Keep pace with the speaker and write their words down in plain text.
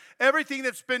everything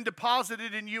that's been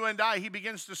deposited in you and I, He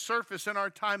begins to surface in our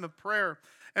time of prayer.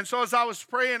 And so as I was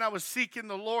praying, I was seeking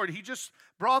the Lord. He just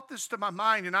brought this to my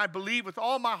mind, and I believe with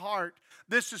all my heart,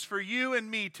 this is for you and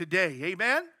me today.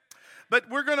 Amen? But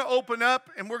we're going to open up,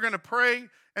 and we're going to pray,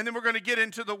 and then we're going to get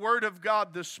into the Word of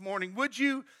God this morning. Would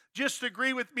you just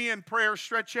agree with me in prayer?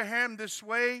 Stretch your hand this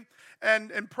way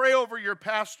and pray over your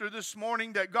pastor this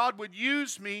morning that God would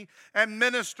use me and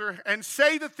minister and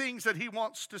say the things that He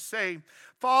wants to say.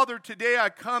 Father, today I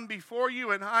come before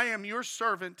you, and I am your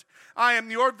servant. I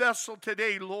am your vessel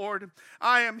today, Lord.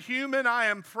 I am human, I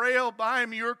am frail, but I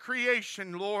am your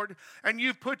creation, Lord. And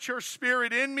you've put your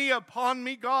Spirit in me, upon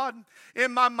me, God,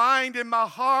 in my mind, in my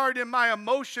heart, in my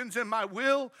emotions, in my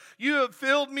will. You have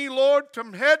filled me, Lord,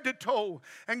 from head to toe.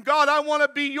 And God, I want to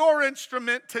be your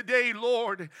instrument today,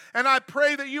 Lord. And I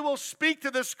pray that you will speak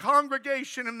to this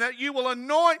congregation and that you will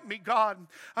anoint me, God.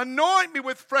 Anoint me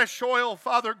with fresh oil,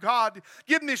 Father God.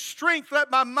 Give me strength. Let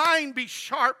my mind be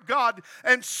sharp, God.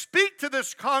 And speak to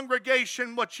this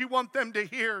congregation what you want them to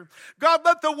hear. God,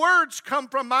 let the words come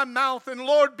from my mouth. And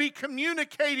Lord, be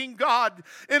communicating, God,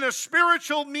 in a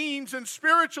spiritual means and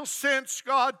spiritual sense,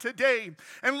 God, today.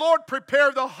 And Lord,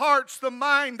 prepare the hearts, the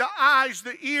mind, the eyes,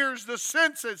 the ears, the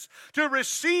senses to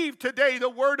receive today the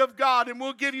word of God. And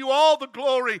we'll give you all the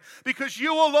glory because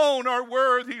you alone are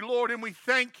worthy, Lord. And we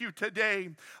thank you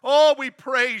today. Oh, we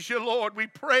praise you, Lord. We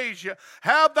praise you.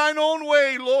 Have thine own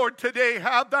way, Lord, today.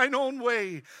 Have thine own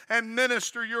way and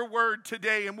minister your word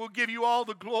today. And we'll give you all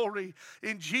the glory.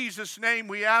 In Jesus' name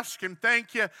we ask and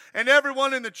thank you. And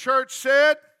everyone in the church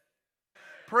said,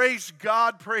 praise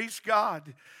God, praise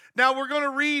God. Now we're going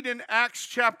to read in Acts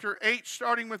chapter 8,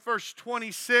 starting with verse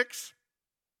 26.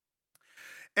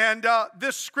 And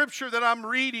this scripture that I'm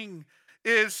reading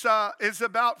is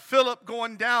about Philip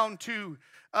going down to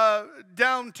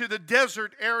the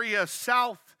desert area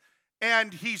south.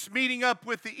 And he's meeting up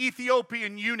with the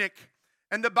Ethiopian eunuch.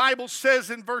 And the Bible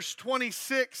says in verse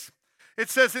 26, it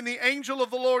says, "And the angel of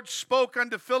the Lord spoke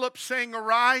unto Philip, saying,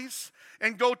 Arise,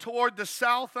 and go toward the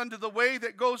south unto the way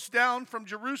that goes down from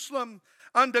Jerusalem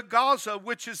unto Gaza,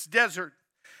 which is desert.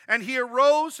 And he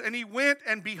arose, and he went,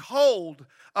 and behold,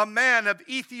 a man of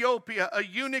Ethiopia, a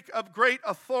eunuch of great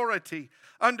authority,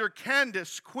 under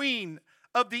Candace, queen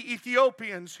of the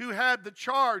Ethiopians, who had the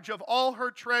charge of all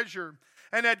her treasure,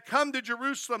 and had come to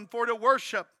Jerusalem for to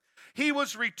worship. He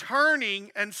was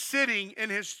returning and sitting in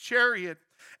his chariot,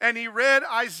 and he read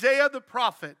Isaiah the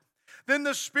prophet. Then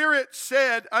the Spirit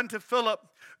said unto Philip,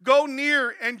 Go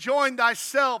near and join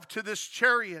thyself to this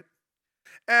chariot.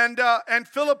 And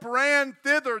Philip ran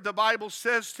thither, the Bible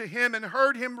says, to him, and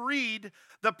heard him read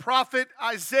the prophet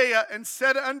Isaiah, and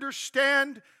said,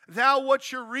 Understand thou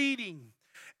what you're reading?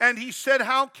 And he said,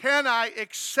 How can I,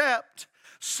 except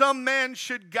some man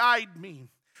should guide me?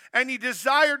 And he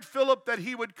desired Philip that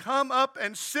he would come up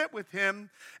and sit with him.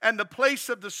 And the place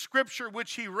of the scripture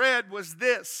which he read was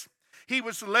this: He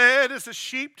was led as a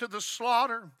sheep to the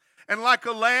slaughter, and like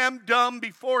a lamb dumb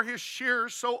before his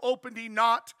shearers, so opened he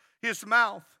not his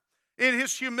mouth. In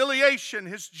his humiliation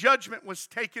his judgment was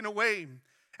taken away.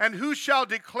 And who shall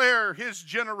declare his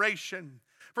generation?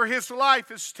 For his life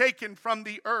is taken from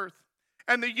the earth.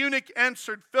 And the eunuch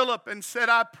answered Philip and said,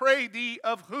 I pray thee,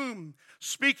 of whom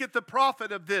speaketh the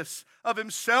prophet of this? Of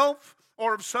himself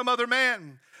or of some other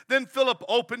man? Then Philip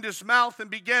opened his mouth and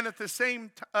began at the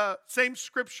same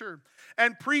scripture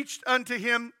and preached unto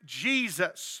him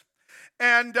Jesus.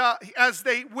 And as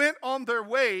they went on their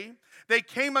way, they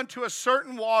came unto a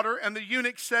certain water, and the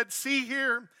eunuch said, See,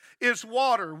 here is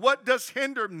water. What does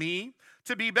hinder me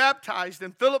to be baptized?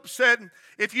 And Philip said,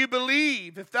 If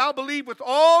thou believe with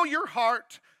all your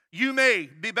heart, you may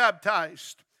be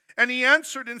baptized. And he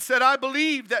answered and said, I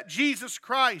believe that Jesus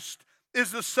Christ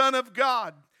is the Son of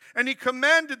God. And he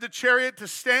commanded the chariot to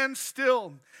stand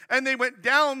still. And they went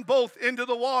down both into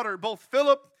the water, both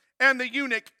Philip and the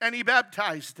eunuch, and he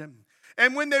baptized him.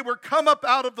 And when they were come up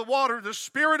out of the water, the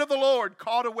Spirit of the Lord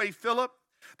caught away Philip,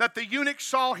 that the eunuch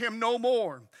saw him no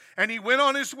more. And he went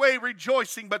on his way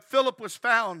rejoicing. But Philip was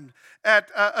found at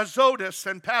Azotus,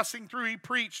 and passing through he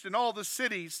preached in all the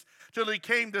cities till he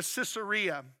came to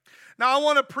Caesarea. Now I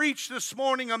want to preach this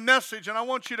morning a message, and I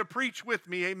want you to preach with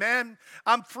me, amen?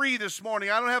 I'm free this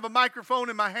morning. I don't have a microphone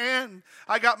in my hand.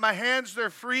 I got my hands, they're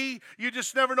free. You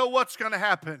just never know what's going to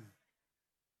happen.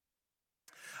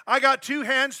 I got two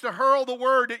hands to hurl the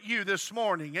word at you this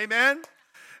morning, amen?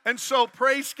 And so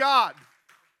praise God.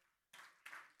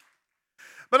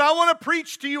 But I want to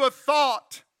preach to you a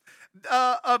thought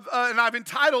and I've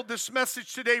entitled this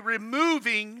message today,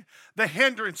 Removing the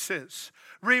Hindrances.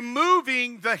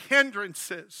 Removing the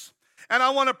Hindrances. And I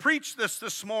want to preach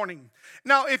this morning.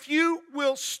 Now, if you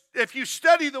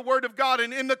study the Word of God,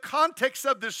 and in the context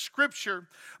of this scripture,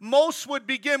 most would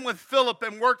begin with Philip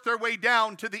and work their way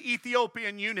down to the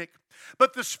Ethiopian eunuch.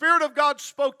 But the Spirit of God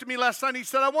spoke to me last night. He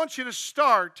said, I want you to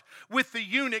start with the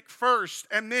eunuch first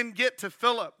and then get to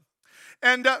Philip.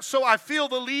 And so I feel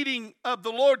the leading of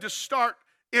the Lord to start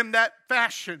in that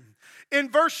fashion. In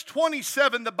verse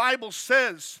 27, the Bible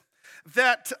says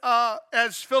that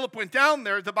as Philip went down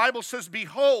there, the Bible says,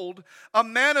 behold, a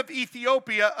man of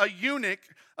Ethiopia, a eunuch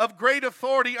of great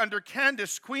authority under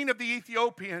Candace, queen of the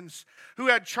Ethiopians, who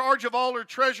had charge of all her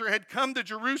treasure, had come to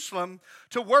Jerusalem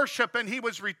to worship, and he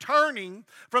was returning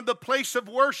from the place of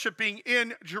worshiping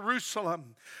in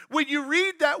Jerusalem. When you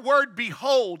read that word,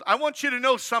 behold, I want you to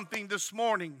know something this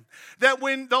morning, that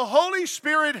when the Holy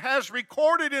Spirit has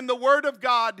recorded in the Word of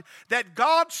God that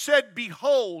God said,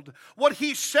 behold, what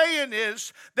he's saying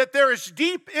is that there is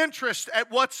deep interest at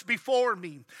what's before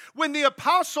me. When the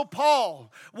Apostle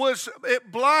Paul was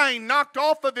blind, knocked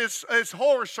off of his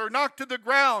horse or knocked to the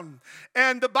ground,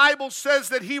 and the Bible says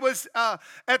that he was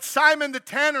at Simon the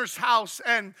tanner's house,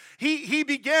 and he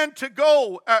began to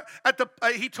go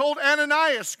he told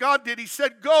Ananias, God did, he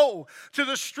said, go to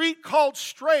the street called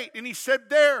Straight, and he said,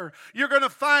 there you're going to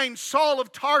find Saul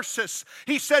of Tarsus.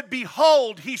 He said,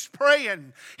 behold, he's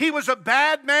praying. He was a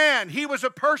bad man. He was a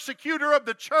persecutor of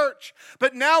the church,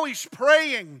 but now he's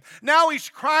praying. Now he's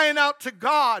crying out to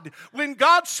God. When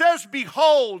God says,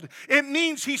 behold, it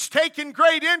means he's taken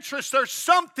great interest. There's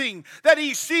something that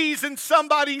he sees in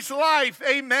somebody's life.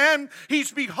 Amen.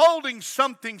 He's beholding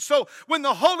something. So when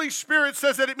the Holy Spirit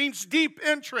says that, it means deep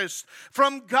interest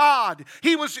from God.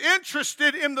 He was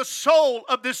interested in the soul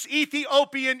of this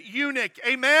Ethiopian eunuch.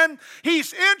 Amen.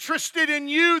 He's interested in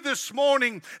you this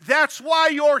morning. That's why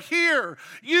you're here.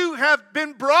 You have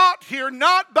been brought here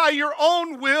not by your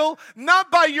own will,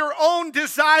 not by your own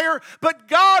desire, but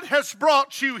God has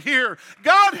brought you here.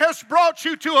 God has brought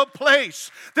you to a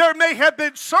place. There may have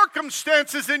been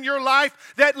circumstances in your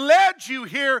life that led you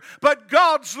here, but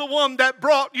God's the one that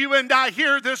brought you and I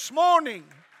here this morning.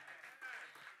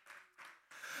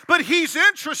 But he's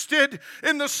interested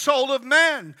in the soul of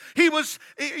man. He was,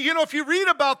 if you read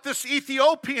about this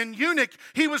Ethiopian eunuch,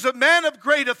 he was a man of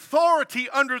great authority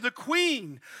under the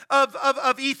queen of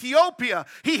Ethiopia.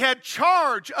 He had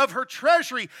charge of her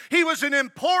treasury. He was an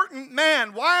important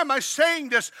man. Why am I saying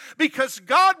this? Because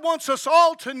God wants us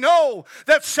all to know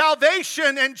that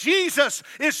salvation and Jesus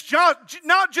is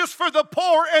not just for the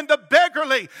poor and the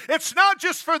beggarly. It's not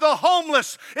just for the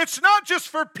homeless. It's not just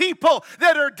for people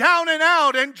that are down and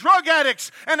out and drug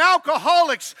addicts and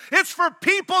alcoholics. It's for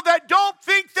people that don't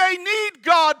think they need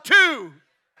God too.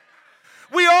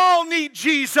 We all need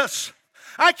Jesus.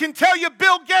 I can tell you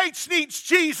Bill Gates needs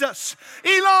Jesus.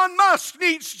 Elon Musk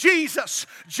needs Jesus.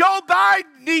 Joe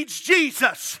Biden needs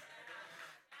Jesus.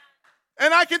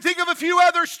 And I can think of a few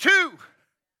others too.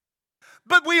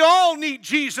 But we all need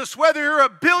Jesus, whether you're a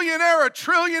billionaire, a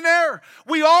trillionaire.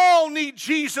 We all need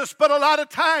Jesus. But a lot of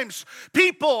times,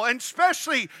 people, and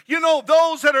especially,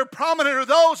 those that are prominent or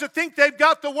those that think they've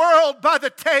got the world by the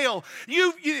tail,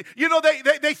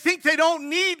 they think they don't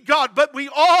need God, but we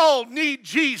all need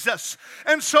Jesus.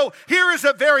 And so here is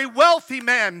a very wealthy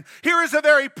man. Here is a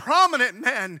very prominent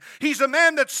man. He's a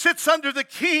man that sits under the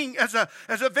king as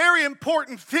a very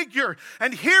important figure.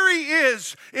 And here he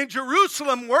is in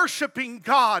Jerusalem worshiping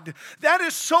God. That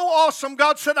is so awesome.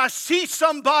 God said, I see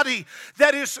somebody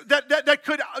that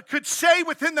could say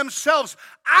within themselves,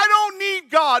 I don't need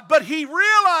God, but he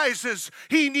realizes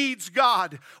he needs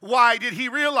God. Why did he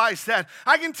realize that?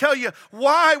 I can tell you,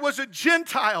 why was a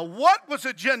Gentile? What was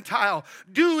a Gentile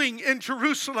doing in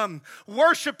Jerusalem,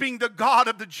 worshiping the God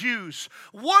of the Jews?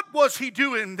 What was he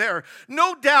doing there?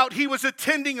 No doubt he was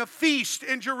attending a feast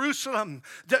in Jerusalem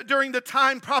during the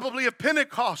time probably of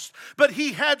Pentecost, but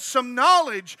he had some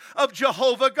knowledge of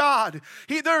Jehovah God.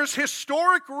 There's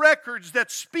historic records that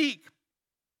speak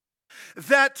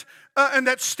and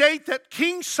that state that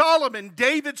King Solomon,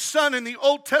 David's son in the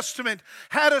Old Testament,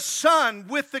 had a son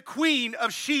with the Queen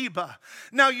of Sheba.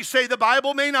 Now you say the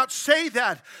Bible may not say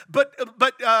that, but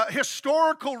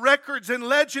historical records and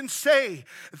legends say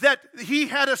that he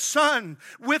had a son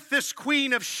with this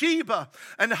Queen of Sheba.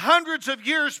 And hundreds of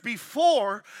years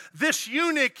before this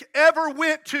eunuch ever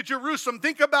went to Jerusalem,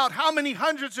 think about how many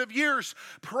hundreds of years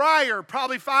prior,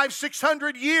 probably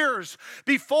 500-600 years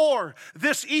before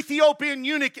this Ethiopian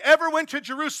eunuch ever never went to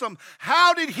Jerusalem.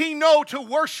 How did he know to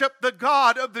worship the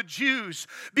God of the Jews?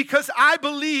 Because I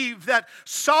believe that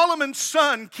Solomon's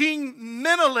son, King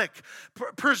Menelik,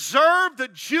 preserved the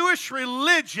Jewish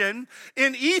religion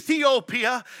in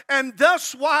Ethiopia, and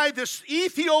thus why this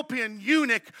Ethiopian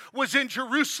eunuch was in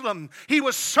Jerusalem. He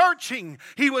was searching,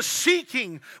 he was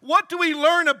seeking. What do we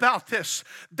learn about this?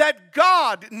 That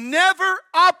God never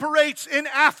operates in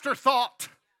afterthought.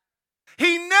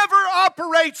 He never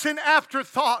operates in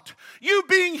afterthought. You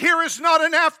being here is not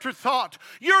an afterthought.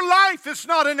 Your life is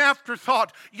not an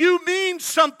afterthought. You mean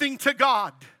something to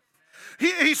God.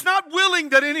 He's not willing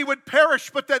that any would perish,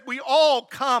 but that we all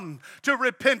come to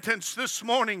repentance this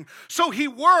morning. So he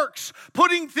works,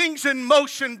 putting things in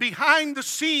motion behind the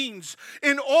scenes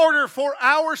in order for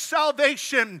our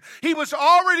salvation. He was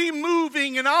already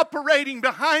moving and operating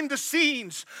behind the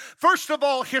scenes. First of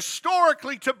all,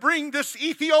 historically, to bring this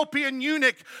Ethiopian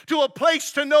eunuch to a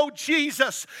place to know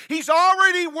Jesus. He's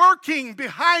already working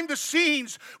behind the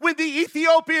scenes when the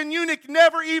Ethiopian eunuch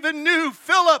never even knew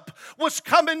Philip was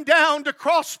coming down to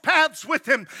cross paths with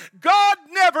him. God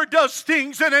never does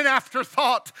things in an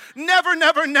afterthought. Never,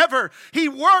 never, never. He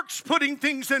works putting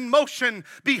things in motion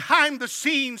behind the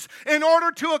scenes in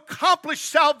order to accomplish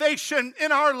salvation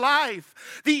in our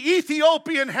life. The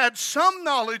Ethiopian had some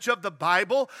knowledge of the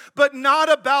Bible, but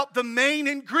not about the main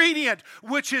ingredient,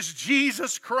 which is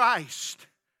Jesus Christ.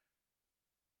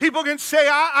 People can say,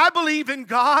 I believe in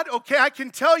God. Okay, I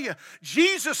can tell you.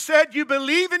 Jesus said, you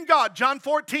believe in God. John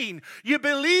 14. You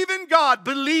believe in God.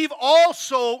 Believe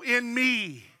also in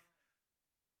me.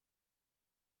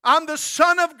 I'm the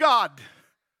Son of God.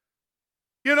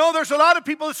 You know, there's a lot of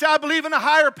people that say, I believe in a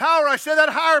higher power. I say that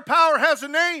higher power has a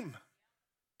name.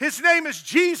 His name is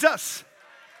Jesus.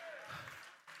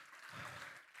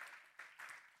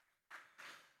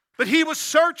 But he was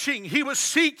searching. He was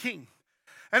seeking.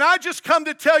 And I just come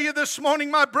to tell you this morning,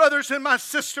 my brothers and my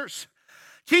sisters,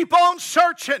 keep on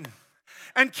searching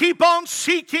and keep on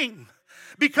seeking,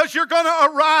 because you're going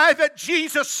to arrive at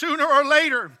Jesus sooner or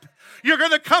later. You're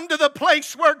going to come to the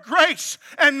place where grace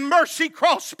and mercy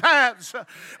cross paths.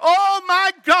 Oh my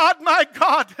God, my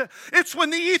God. It's when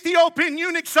the Ethiopian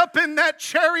eunuch's up in that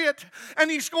chariot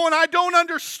and he's going, I don't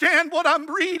understand what I'm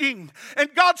reading.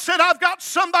 And God said, I've got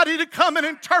somebody to come and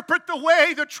interpret the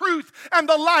way, the truth, and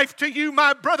the life to you,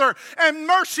 my brother. And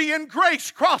mercy and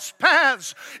grace cross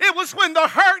paths. It was when the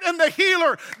hurt and the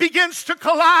healer begins to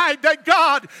collide that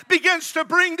God begins to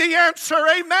bring the answer.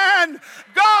 Amen.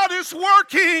 God is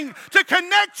working to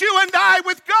connect you and I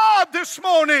with God this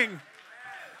morning.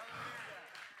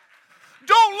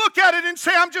 Don't look at it and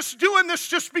say, I'm just doing this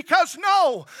just because.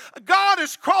 No, God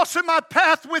is crossing my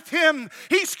path with him.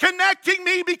 He's connecting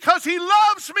me because he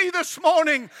loves me this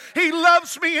morning. He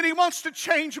loves me and he wants to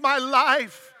change my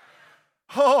life.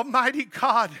 Oh, mighty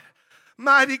God,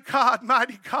 mighty God,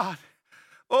 mighty God.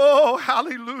 Oh,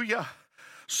 hallelujah.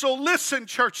 So listen,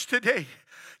 church, today.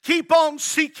 Keep on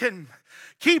seeking.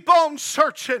 Keep on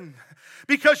searching,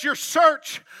 because your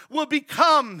search will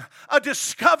become a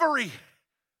discovery.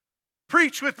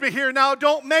 Preach with me here now.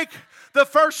 Don't make the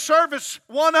first service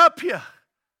one up you.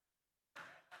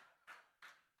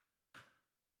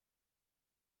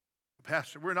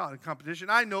 Pastor, we're not in competition.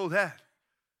 I know that.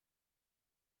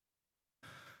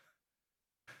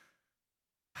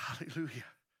 Hallelujah.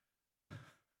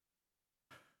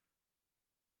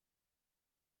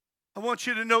 I want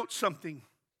you to note something.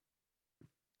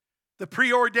 The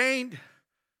preordained,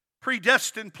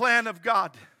 predestined plan of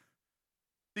God.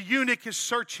 The eunuch is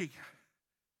searching.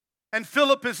 And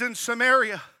Philip is in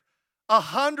Samaria,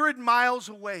 100 miles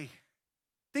away.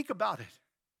 Think about it.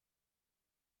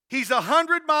 He's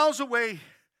 100 miles away.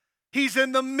 He's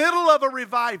in the middle of a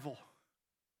revival.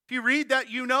 If you read that,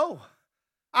 you know.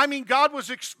 I mean, God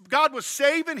was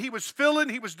saving, he was filling,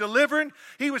 he was delivering,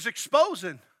 he was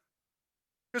exposing.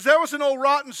 Because there was an old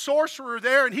rotten sorcerer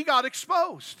there and he got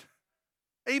exposed.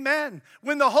 Amen.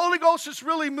 When the Holy Ghost is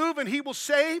really moving, he will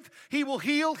save, he will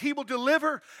heal, he will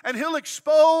deliver, and he'll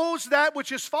expose that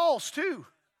which is false too.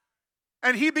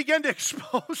 And he began to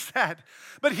expose that.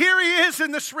 But here he is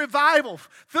in this revival.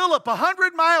 Philip,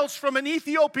 100 miles from an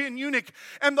Ethiopian eunuch.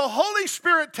 And the Holy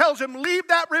Spirit tells him, leave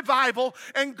that revival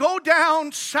and go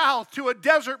down south to a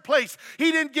desert place.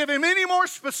 He didn't give him any more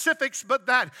specifics but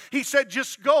that. He said,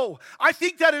 just go. I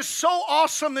think that is so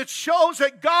awesome. It shows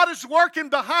that God is working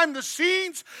behind the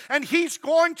scenes and he's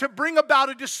going to bring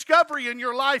about a discovery in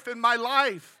your life, in my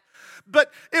life.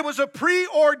 But it was a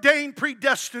preordained,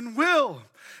 predestined will.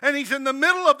 And he's in the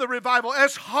middle of the revival.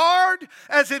 As hard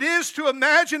as it is to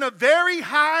imagine a very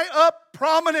high up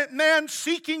prominent man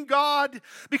seeking God,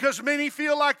 because many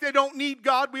feel like they don't need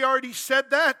God. We already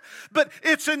said that. But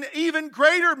it's an even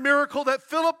greater miracle that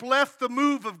Philip left the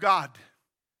move of God.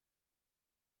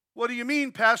 What do you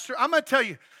mean, Pastor? I'm going to tell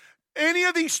you. Any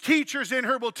of these teachers in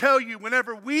here will tell you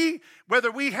whether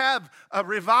we have a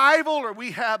revival or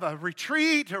we have a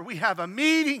retreat or we have a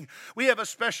meeting, we have a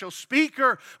special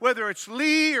speaker, whether it's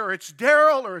Lee or it's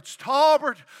Daryl or it's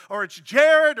Talbert or it's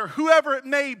Jared or whoever it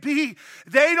may be,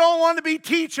 they don't want to be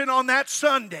teaching on that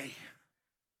Sunday.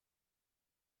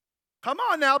 Come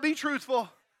on now, be truthful.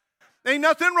 Ain't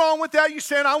nothing wrong with that. You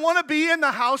saying, I want to be in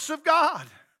the house of God.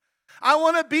 I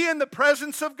want to be in the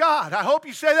presence of God. I hope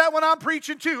you say that when I'm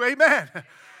preaching too. Amen.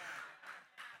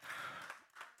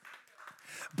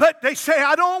 But they say,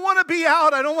 I don't want to be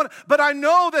out. But I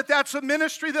know that that's a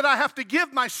ministry that I have to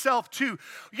give myself to.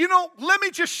 You know, let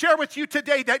me just share with you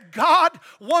today that God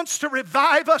wants to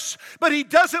revive us, but He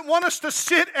doesn't want us to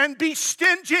sit and be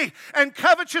stingy and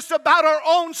covetous about our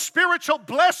own spiritual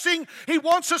blessing. He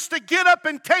wants us to get up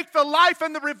and take the life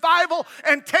and the revival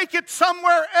and take it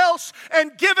somewhere else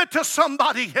and give it to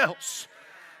somebody else.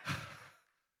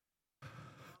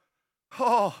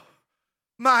 Oh,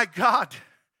 my God.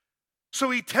 So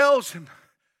he tells him,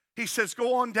 he says,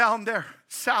 go on down there,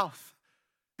 south.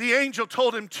 The angel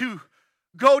told him to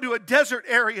go to a desert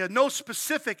area, no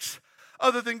specifics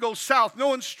other than go south,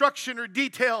 no instruction or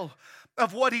detail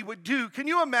of what he would do. Can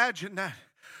you imagine that?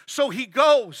 So he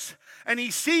goes and he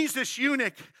sees this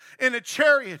eunuch in a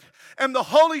chariot, and the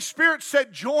Holy Spirit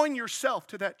said, join yourself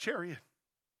to that chariot.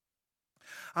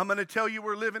 I'm going to tell you,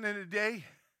 we're living in a day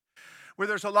where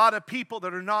there's a lot of people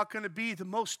that are not going to be the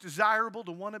most desirable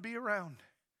to want to be around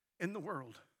in the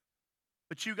world.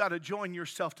 But you got to join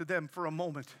yourself to them for a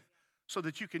moment so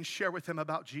that you can share with them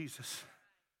about Jesus.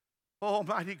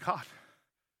 Almighty God.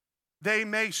 They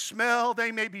may smell,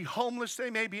 they may be homeless,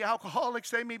 they may be alcoholics,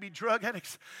 they may be drug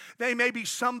addicts. They may be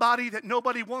somebody that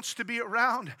nobody wants to be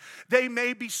around. They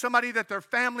may be somebody that their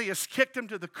family has kicked them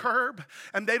to the curb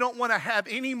and they don't want to have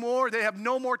any more. They have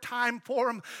no more time for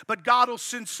them. But God will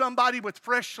send somebody with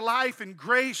fresh life and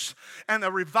grace and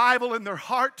a revival in their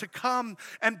heart to come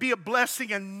and be a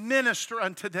blessing and minister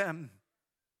unto them.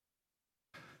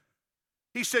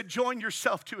 He said, join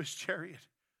yourself to his chariot.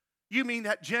 You mean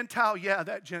that Gentile? Yeah,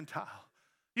 that Gentile.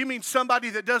 You mean somebody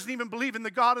that doesn't even believe in the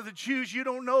God of the Jews? You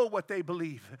don't know what they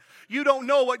believe. You don't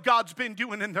know what God's been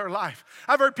doing in their life.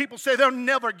 I've heard people say they'll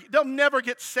never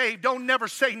get saved. Don't never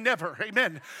say never.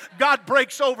 Amen. God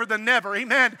breaks over the never.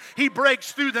 Amen. He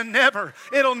breaks through the never.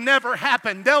 It'll never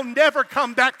happen. They'll never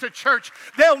come back to church.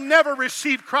 They'll never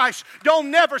receive Christ.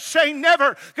 Don't never say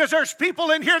never, because there's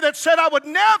people in here that said, I would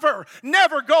never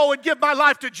go and give my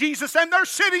life to Jesus. And they're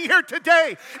sitting here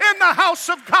today in the house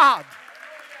of God.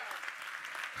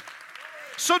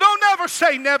 So don't ever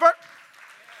say never,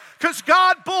 because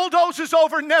God bulldozes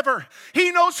over never.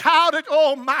 He knows how to,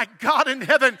 oh my God in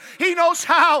heaven, He knows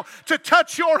how to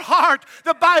touch your heart.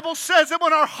 The Bible says that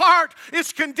when our heart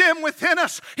is condemned within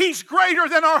us, He's greater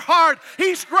than our heart.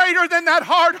 He's greater than that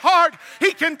hard heart.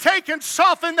 He can take and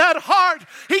soften that heart.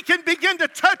 He can begin to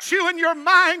touch you in your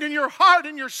mind and your heart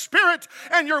and your spirit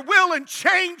and your will and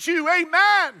change you.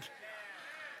 Amen.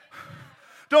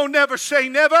 Don't never say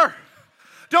never.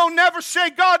 Don't never say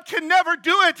God can never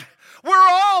do it. We're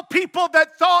all people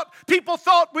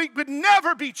thought we would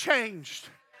never be changed.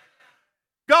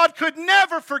 God could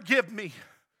never forgive me.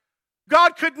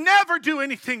 God could never do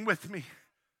anything with me.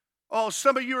 Oh,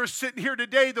 some of you are sitting here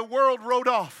today, the world wrote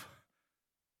off.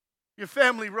 Your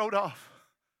family wrote off.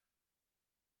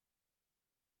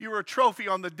 You were a trophy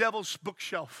on the devil's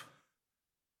bookshelf.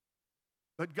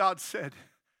 But God said,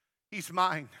 He's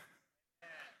mine.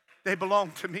 They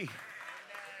belong to me.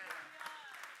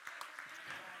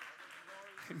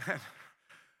 Amen.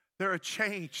 They're a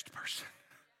changed person.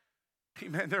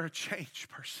 Amen. They're a changed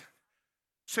person.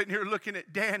 Sitting here looking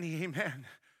at Danny, amen.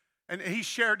 And he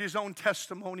shared his own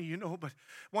testimony, you know, but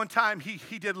one time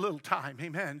he did a little time,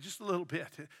 amen, just a little bit.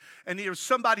 And there was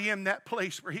somebody in that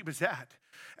place where he was at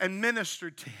and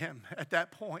ministered to him at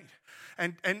that point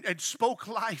and spoke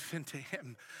life into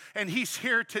him. And he's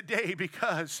here today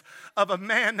because of a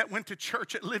man that went to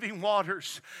church at Living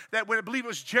Waters. That I believe it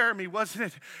was Jeremy, wasn't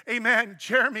it? Amen.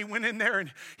 Jeremy went in there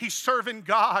and he's serving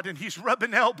God and he's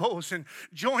rubbing elbows and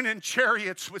joining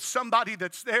chariots with somebody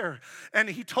that's there. And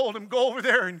he told him, go over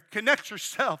there and connect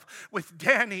yourself with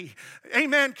Danny.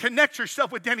 Amen. Connect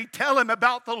yourself with Danny. Tell him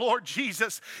about the Lord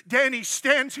Jesus. Danny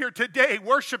stands here today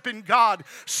worshiping God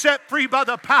set free by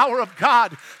the power of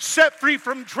God, set free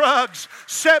from drugs,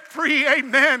 set free,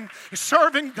 amen,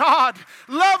 serving God,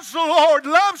 loves the Lord,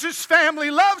 loves his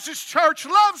family, loves his church,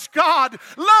 loves God,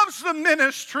 loves the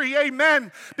ministry,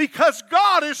 amen, because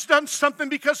God has done something,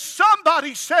 because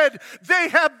somebody said they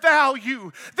have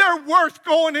value. They're worth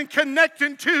going and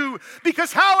connecting to,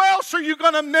 because how else are you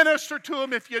going to minister to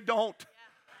them if you don't?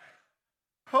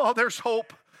 Oh, there's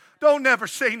hope. Don't never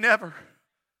say never.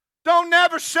 Don't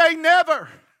never say never.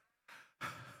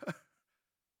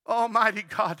 Almighty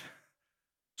God.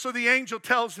 So the angel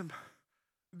tells him,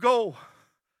 go,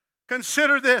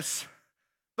 consider this.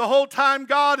 The whole time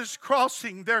God is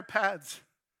crossing their paths.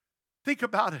 Think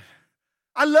about it.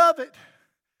 I love it.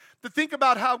 To think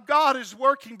about how God is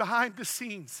working behind the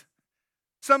scenes.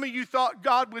 Some of you thought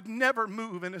God would never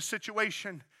move in a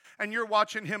situation, and you're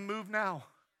watching him move now.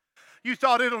 You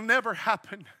thought it'll never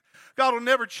happen. God will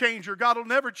never change her. God will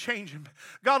never change him.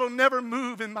 God will never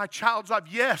move in my child's life.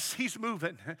 Yes, he's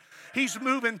moving. He's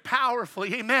moving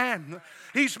powerfully. Amen.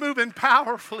 He's moving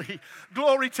powerfully.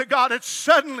 Glory to God. It's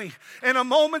suddenly, in a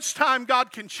moment's time,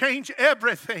 God can change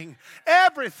everything.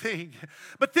 Everything.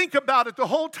 But think about it. The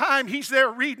whole time he's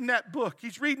there reading that book.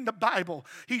 He's reading the Bible.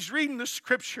 He's reading the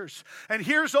scriptures. And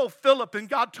here's old Philip, and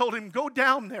God told him, go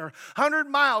down there. 100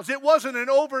 miles. It wasn't an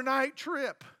overnight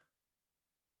trip.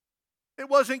 It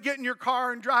wasn't get in your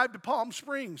car and drive to Palm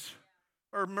Springs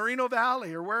or Moreno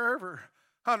Valley or wherever,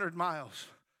 100 miles.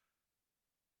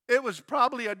 It was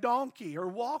probably a donkey or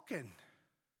walking.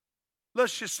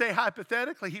 Let's just say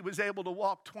hypothetically he was able to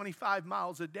walk 25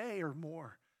 miles a day or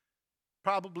more,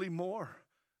 probably more.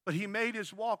 But he made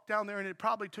his walk down there, and it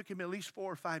probably took him at least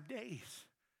 4 or 5 days.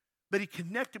 But he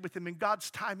connected with him, and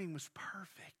God's timing was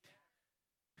perfect.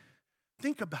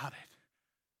 Think about it.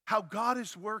 How God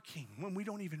is working when we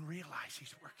don't even realize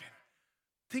he's working.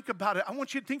 Think about it. I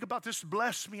want you to think about this.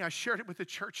 Bless me. I shared it with the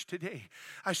church today.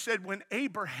 I said when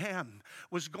Abraham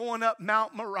was going up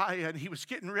Mount Moriah and he was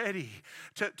getting ready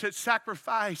to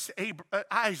sacrifice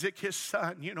Isaac, his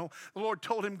son, you know, the Lord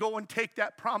told him, go and take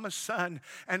that promised son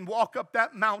and walk up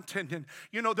that mountain. And,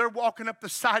 you know, they're walking up the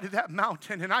side of that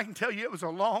mountain. And I can tell you it was a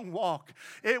long walk.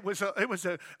 It was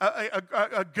a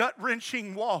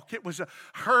gut-wrenching walk. It was a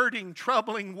hurting,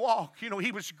 troubling walk. You know,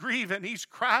 he was grieving. He's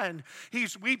crying.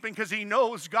 He's weeping because he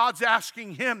knows God's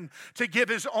asking him to give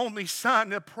his only son,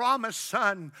 the promised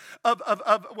son of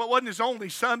well, it wasn't his only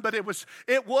son, but it was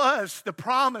the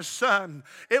promised son.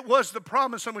 It was the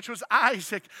promised son, which was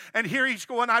Isaac. And here he's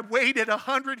going, I waited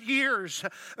 100 years,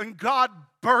 and God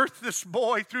birthed this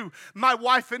boy through my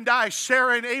wife and I,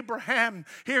 Sarah and Abraham.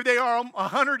 Here they are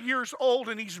 100 years old,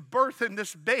 and he's birthing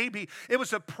this baby. It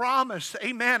was a promise,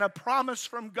 amen, a promise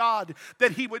from God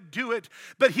that he would do it.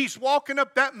 But he's walking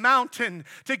up that mountain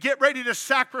to get ready to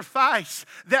sacrifice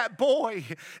that boy.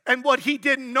 And what he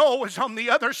didn't know is on the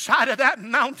other side of that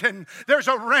mountain, there's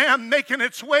a ram making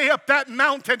its way up that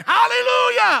mountain.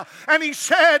 Hallelujah! And he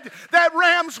said that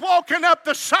ram's walking up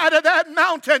the side of that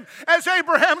mountain as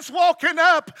Abraham's walking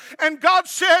up. And God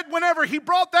said, whenever he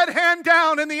brought that hand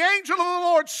down, and the angel of the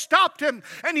Lord stopped him,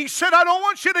 and he said, I don't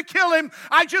want you to kill him.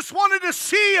 I just wanted to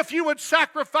see if you would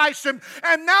sacrifice him.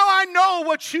 And now I know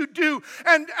what you do.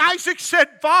 And Isaac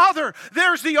said, Father,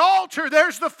 there's the altar,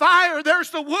 there's the fire, there's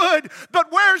the wood, but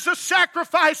where's the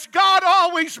sacrifice? God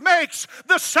always makes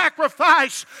the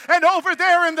sacrifice. And over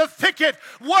there in the thicket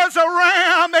was a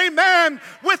ram, amen,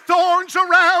 with thorns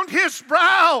around his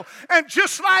brow. And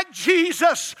just like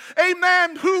Jesus,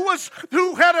 amen,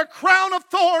 who had a crown of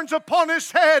thorns upon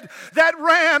his head, that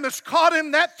ram is caught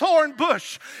in that thorn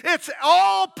bush. It's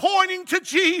all pointing to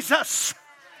Jesus.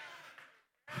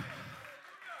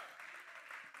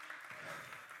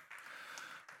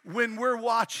 When we're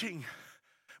watching,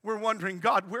 we're wondering,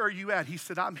 God, where are you at? He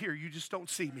said, I'm here. You just don't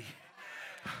see me.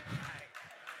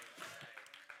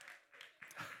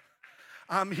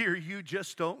 I'm here. You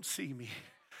just don't see me.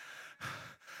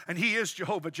 And he is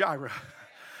Jehovah Jireh,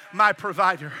 my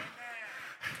provider.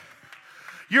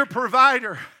 Your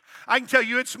provider. I can tell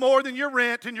you it's more than your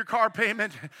rent and your car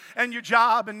payment and your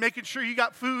job and making sure you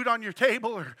got food on your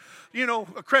table or, you know,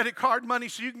 a credit card money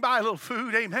so you can buy a little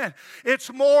food. Amen.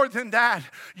 It's more than that.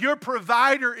 Your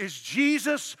provider is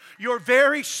Jesus, your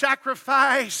very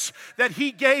sacrifice that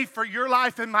he gave for your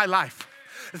life and my life.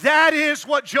 That is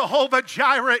what Jehovah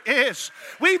Jireh is.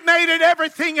 We've made it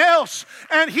everything else,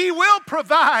 and he will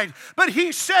provide. But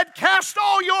he said, cast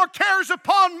all your cares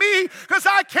upon me because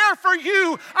I care for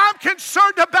you. I'm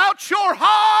concerned about your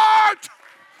heart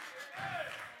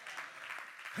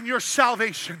and your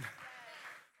salvation.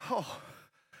 Oh,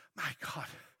 my God.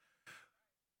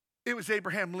 It was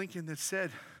Abraham Lincoln that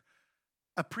said,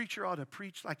 a preacher ought to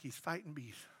preach like he's fighting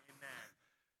bees.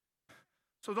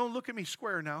 So don't look at me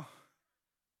square now.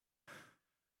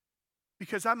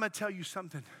 Because I'm going to tell you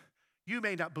something. You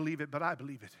may not believe it, but I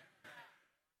believe it.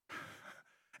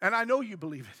 And I know you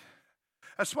believe it.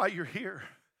 That's why you're here.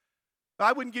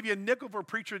 I wouldn't give you a nickel for a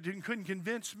preacher that couldn't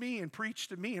convince me and preach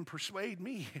to me and persuade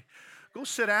me. Go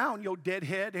sit down, you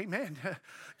deadhead. Amen.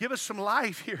 Give us some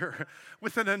life here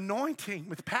with an anointing,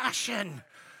 with passion.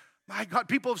 My God,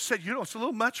 people have said, it's a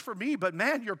little much for me, but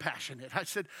man, you're passionate. I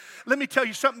said, let me tell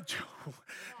you something.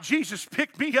 Jesus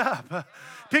picked me up.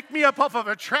 Picked me up off of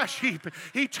a trash heap.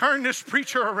 He turned this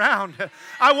preacher around.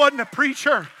 I wasn't a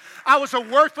preacher. I was a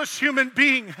worthless human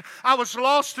being. I was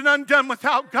lost and undone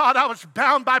without God. I was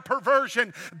bound by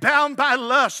perversion, bound by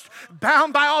lust,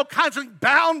 bound by all kinds of,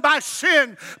 bound by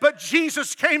sin. But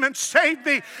Jesus came and saved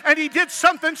me, and He did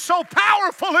something so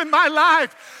powerful in my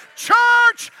life.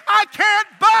 Church, I can't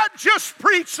but just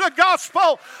preach the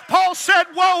gospel. Paul said,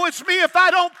 woe is me if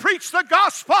I don't preach the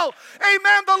gospel.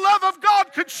 Amen. The love of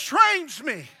God constrains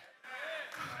me.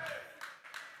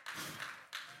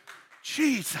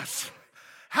 Jesus.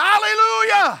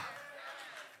 Hallelujah.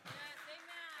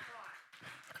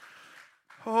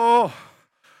 Oh,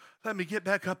 let me get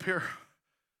back up here.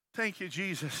 Thank you,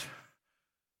 Jesus.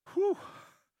 Whew.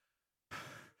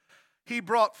 He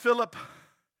brought Philip,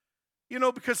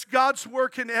 because God's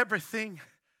working everything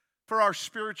for our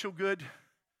spiritual good.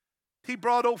 He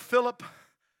brought old Philip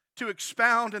to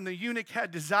expound, and the eunuch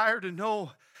had desire to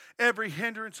know every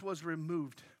hindrance was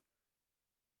removed.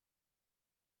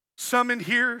 Some in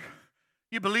here,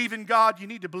 you believe in God, you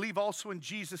need to believe also in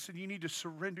Jesus, and you need to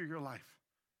surrender your life.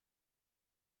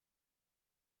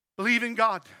 Believe in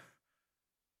God.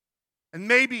 And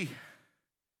maybe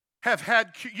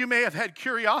you may have had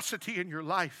curiosity in your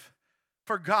life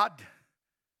for God,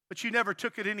 but you never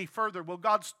took it any further. Well,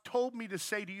 God's told me to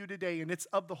say to you today, and it's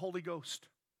of the Holy Ghost.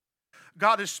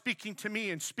 God is speaking to me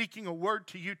and speaking a word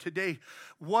to you today.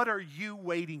 What are you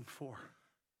waiting for?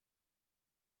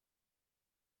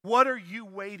 What are you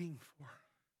waiting for?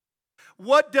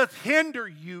 What doth hinder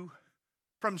you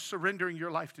from surrendering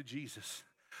your life to Jesus?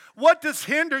 What does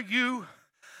hinder you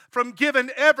from giving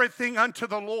everything unto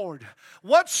the Lord?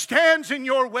 What stands in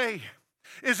your way?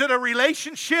 Is it a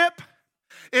relationship?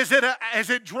 Is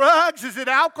it drugs? Is it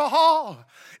alcohol?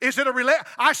 Is it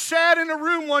I sat in a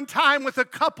room one time with a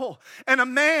couple and a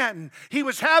man. He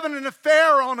was having an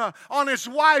affair on his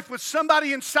wife with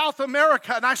somebody in South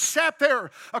America. And I sat there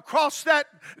across that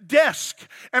desk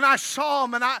and I saw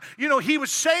him. And he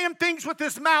was saying things with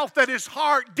his mouth that his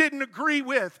heart didn't agree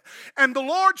with. And the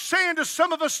Lord's saying to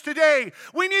some of us today,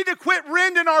 we need to quit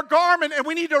rending our garment and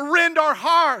we need to rend our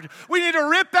heart. We need to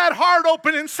rip that heart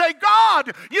open and say,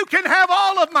 God, you can have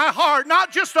all of my heart,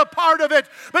 not just a part of it,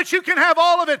 but you can have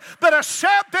all of it. But I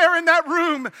sat there in that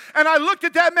room and I looked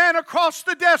at that man across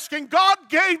the desk, and God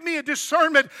gave me a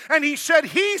discernment, and He said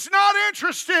He's not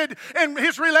interested in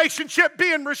his relationship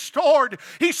being restored.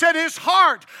 He said his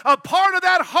heart, a part of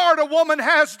that heart a woman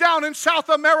has down in South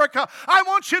America, I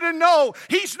want you to know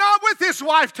he's not with his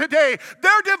wife today.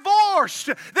 They're divorced.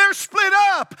 They're split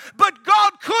up. But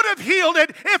God could have healed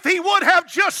it if he would have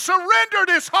just surrendered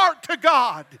his heart to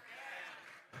God.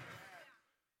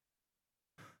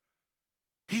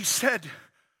 He said,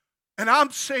 and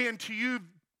I'm saying to you,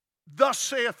 thus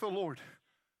saith the Lord,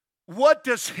 what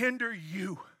does hinder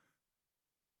you?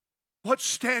 What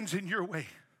stands in your way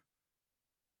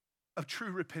of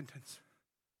true repentance?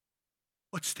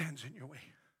 What stands in your way?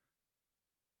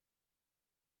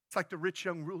 It's like the rich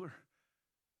young ruler.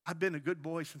 I've been a good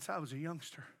boy since I was a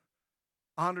youngster.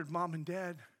 Honored mom and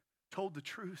dad, told the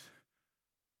truth,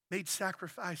 made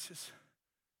sacrifices.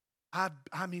 I've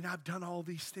done all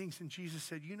these things. And Jesus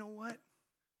said, you know what?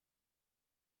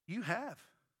 You have.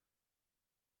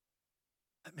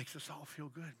 That makes us all feel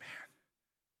good, man.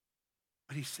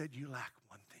 But He said, you lack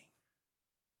one thing.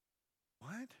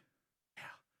 What? Yeah.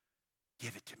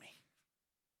 Give it to me.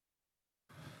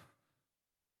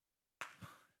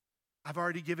 I've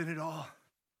already given it all.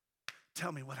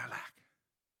 Tell me what I lack.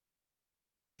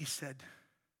 He said,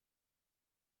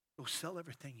 go sell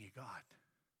everything you got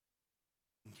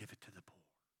and give it to the poor.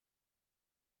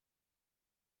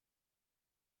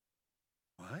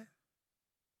 What?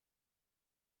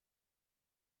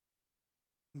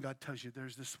 And God tells you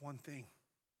there's this one thing.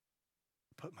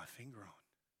 Put my finger on.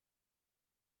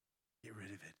 Get rid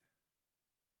of it.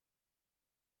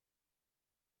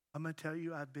 I'm going to tell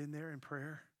you, I've been there in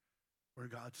prayer where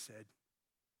God said,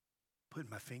 put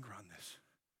my finger on this.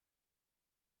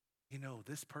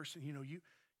 This person,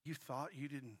 you thought you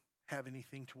didn't have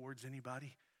anything towards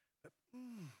anybody. But, He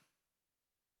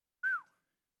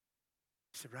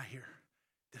said, right here,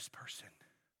 this person.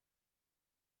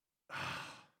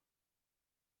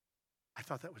 I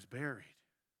thought that was buried.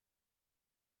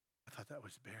 I thought that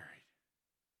was buried.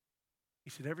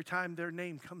 He said, every time their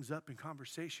name comes up in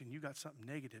conversation, you got something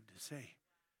negative to say.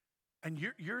 And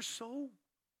you're so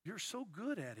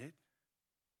good at it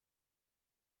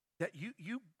that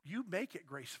you make it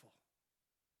graceful.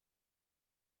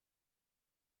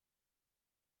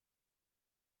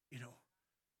 You know,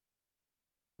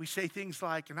 we say things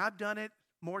like, and I've done it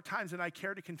more times than I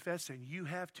care to confess, and you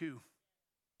have too.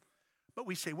 But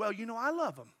we say, well, I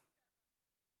love them.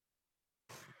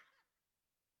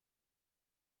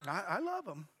 I love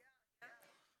them.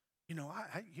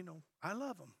 I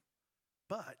love them.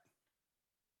 But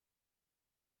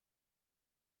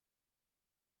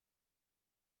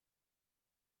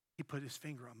he put his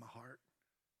finger on my heart.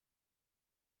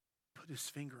 Put his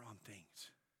finger on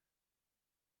things.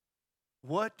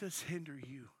 What does hinder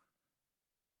you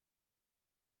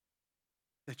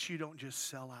that you don't just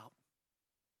sell out?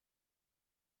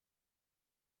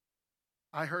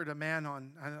 I heard a man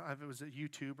on, I don't know if it was at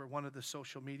YouTube or one of the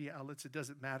social media outlets, it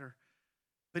doesn't matter.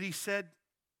 But he said,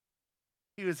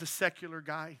 he was a secular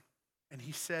guy, and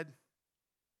he said,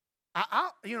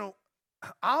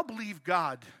 I'll believe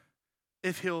God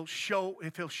if he'll show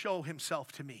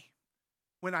himself to me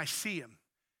when I see him.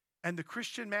 And the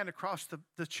Christian man across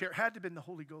the chair, had to have been the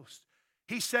Holy Ghost.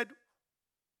 He said,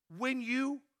 when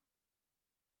you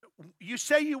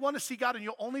say you want to see God and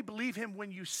you'll only believe him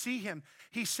when you see him,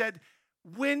 he said,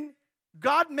 when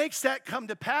God makes that come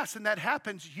to pass and that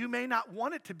happens, you may not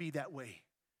want it to be that way.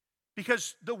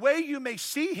 Because the way you may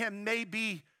see him may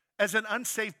be as an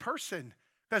unsaved person.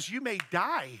 Because you may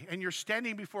die and you're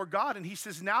standing before God and he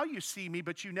says, now you see me,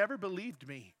 but you never believed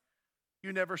me.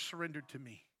 You never surrendered to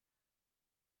me.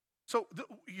 So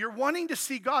you're wanting to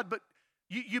see God, but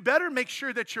you better make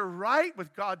sure that you're right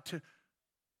with God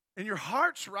and your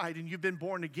heart's right and you've been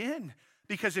born again.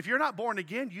 Because if you're not born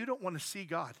again, you don't want to see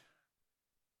God.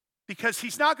 Because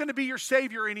he's not going to be your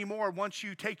Savior anymore once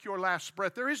you take your last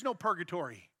breath. There is no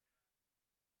purgatory.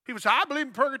 People say, I believe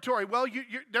in purgatory. Well,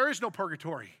 there is no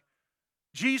purgatory.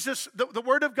 Jesus, the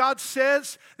Word of God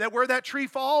says that where that tree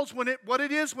falls, when it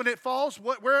falls,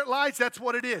 where it lies, that's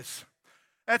what it is.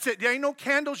 That's it. There ain't no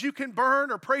candles you can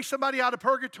burn or pray somebody out of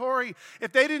purgatory.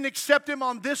 If they didn't accept him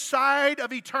on this side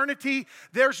of eternity,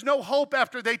 there's no hope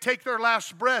after they take their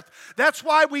last breath. That's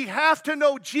why we have to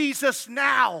know Jesus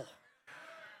now.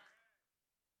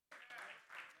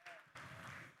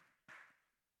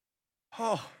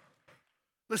 Oh,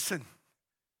 listen.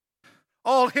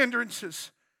 All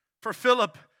hindrances for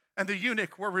Philip and the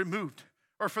eunuch were removed,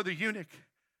 or for the eunuch.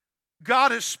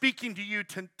 God is speaking to you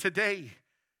today,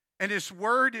 and his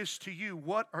word is to you.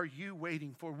 What are you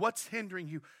waiting for? What's hindering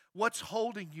you? What's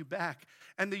holding you back?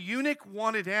 And the eunuch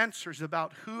wanted answers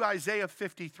about who Isaiah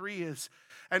 53 is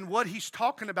and what he's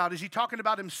talking about. Is he talking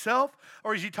about himself,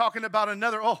 or is he talking about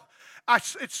another?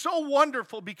 It's so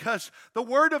wonderful because the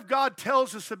Word of God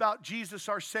tells us about Jesus,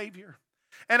 our Savior.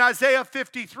 And Isaiah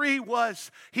 53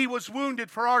 he was wounded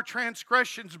for our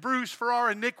transgressions, bruised for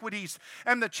our iniquities,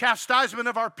 and the chastisement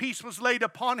of our peace was laid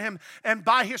upon him, and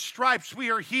by his stripes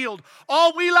we are healed.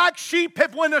 All we like sheep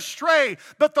have went astray,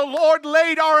 but the Lord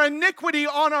laid our iniquity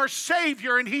on our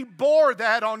Savior, and he bore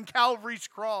that on Calvary's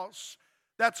cross.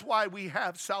 That's why we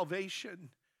have salvation.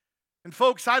 And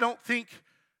folks, I don't think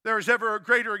there is ever a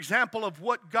greater example of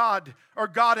what God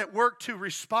at work to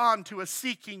respond to a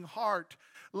seeking heart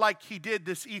like he did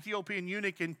this Ethiopian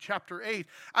eunuch in chapter 8.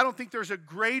 I don't think there's a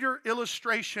greater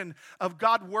illustration of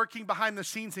God working behind the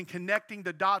scenes and connecting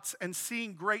the dots and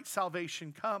seeing great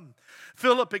salvation come.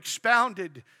 Philip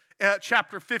expounded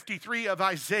chapter 53 of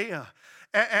Isaiah.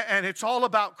 And it's all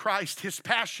about Christ, his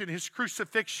passion, his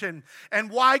crucifixion,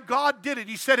 and why God did it.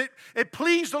 He said it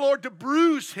pleased the Lord to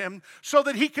bruise him so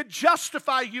that he could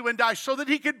justify you and I, so that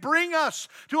he could bring us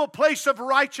to a place of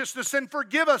righteousness and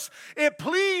forgive us. It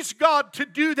pleased God to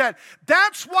do that.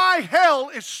 That's why hell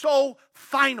is so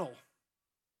final.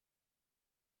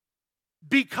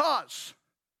 Because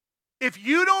if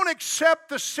you don't accept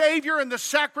the Savior and the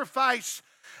sacrifice,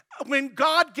 when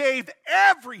God gave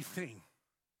everything,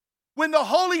 when the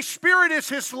Holy Spirit is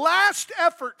his last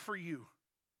effort for you,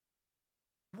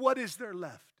 what is there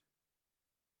left?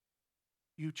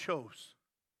 You chose.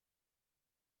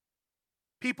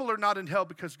 People are not in hell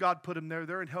because God put them there.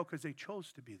 They're in hell because they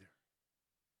chose to be there.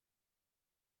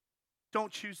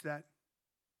 Don't choose that.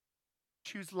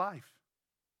 Choose life.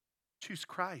 Choose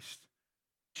Christ.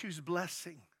 Choose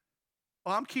blessing.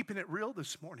 Oh, I'm keeping it real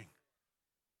this morning.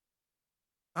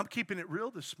 I'm keeping it real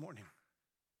this morning.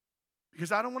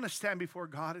 Because I don't want to stand before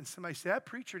God and somebody say, that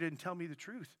preacher didn't tell me the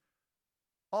truth.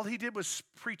 All he did was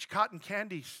preach cotton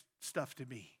candy stuff to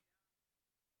me.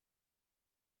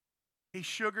 He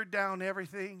sugared down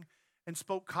everything and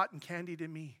spoke cotton candy to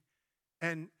me.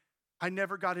 And I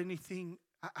never got anything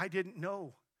I didn't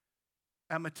know.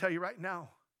 I'm going to tell you right now,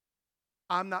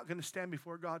 I'm not going to stand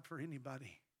before God for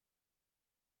anybody.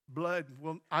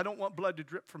 I don't want blood to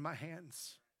drip from my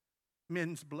hands.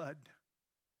 Men's blood.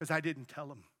 Because I didn't tell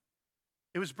him.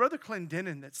 It was Brother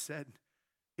Clendenin that said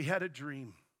he had a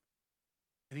dream.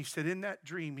 And he said in that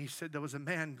dream, he said there was a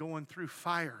man going through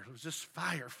fire. It was just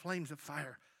fire, flames of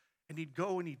fire. And he'd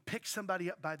go and he'd pick somebody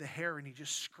up by the hair and he'd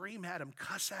just scream at him,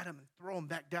 cuss at him, and throw him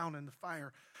back down in the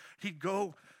fire. He'd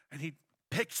go and he'd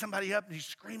pick somebody up and he'd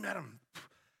scream at him.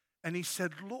 And he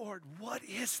said, Lord, what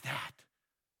is that?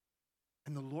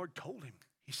 And the Lord told him,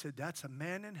 he said, that's a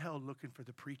man in hell looking for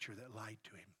the preacher that lied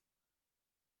to him.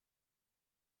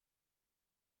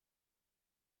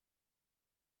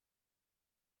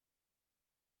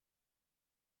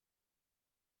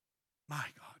 My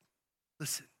God,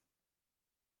 listen.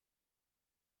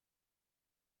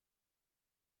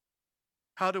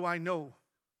 How do I know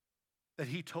that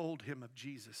he told him of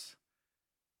Jesus?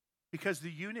 Because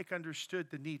the eunuch understood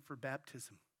the need for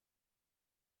baptism.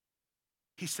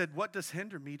 He said, what does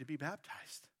hinder me to be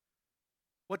baptized?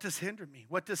 What does hinder me?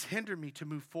 What does hinder me to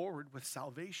move forward with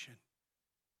salvation?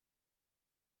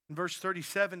 In verse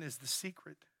 37 is the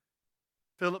secret.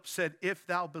 Philip said, if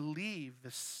thou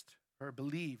believest, or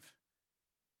believe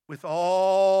with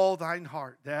all thine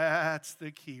heart. That's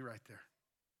the key right there.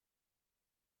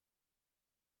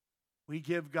 We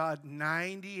give God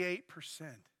 98%,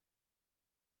 and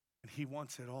he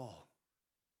wants it all.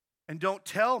 And don't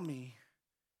tell me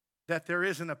that there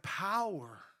isn't a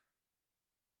power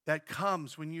that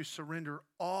comes when you surrender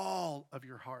all of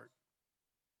your heart.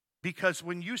 Because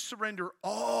when you surrender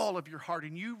all of your heart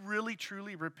and you really,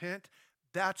 truly repent,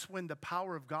 that's when the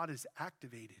power of God is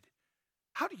activated.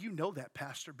 How do you know that,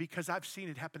 Pastor? Because I've seen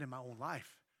it happen in my own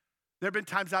life. There have been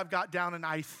times I've got down and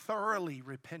I thoroughly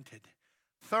repented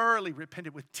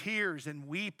with tears and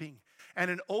weeping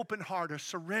and an open heart, a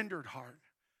surrendered heart.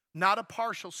 Not a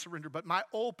partial surrender, but my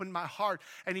heart.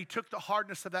 And he took the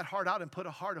hardness of that heart out and put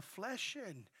a heart of flesh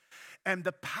in. And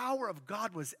the power of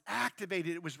God was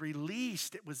activated. It was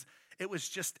released. It was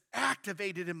just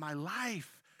activated in my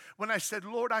life. When I said,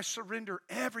 Lord, I surrender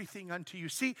everything unto you.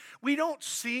 See, we don't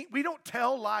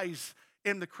tell lies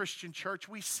in the Christian church.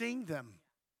 We sing them.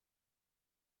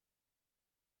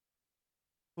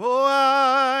 Oh,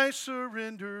 I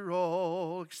surrender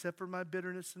all except for my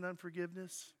bitterness and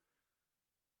unforgiveness.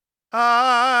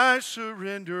 I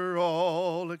surrender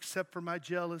all except for my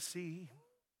jealousy.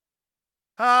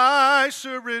 I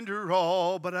surrender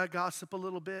all, but I gossip a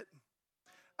little bit.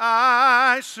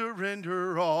 I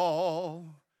surrender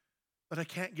all, but I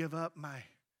can't give up my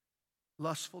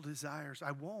lustful desires.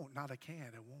 I won't, not I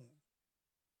can't, I won't.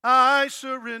 I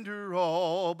surrender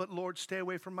all, but Lord, stay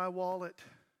away from my wallet.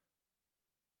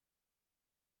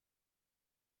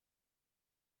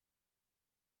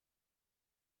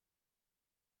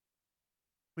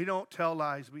 We don't tell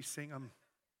lies, we sing them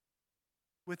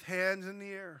with hands in the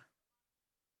air.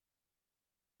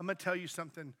 I'm going to tell you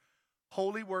something.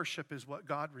 Holy worship is what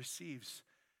God receives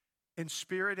in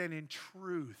spirit and in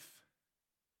truth.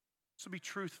 So be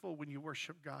truthful when you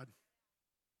worship God.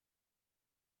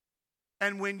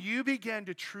 And when you begin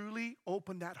to truly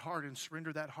open that heart and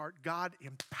surrender that heart, God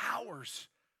empowers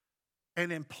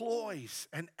and employs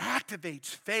and activates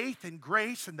faith and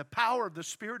grace and the power of the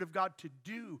Spirit of God to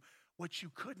do what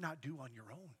you could not do on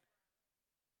your own.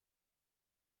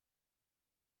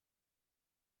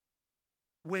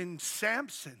 When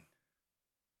Samson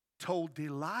told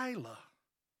Delilah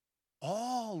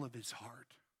all of his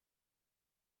heart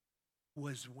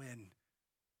was when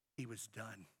he was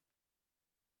done.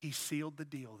 He sealed the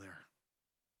deal there.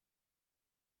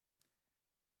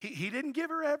 He didn't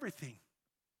give her everything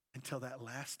until that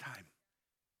last time.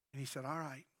 And he said, all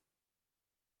right,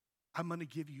 I'm going to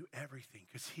give you everything,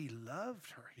 because he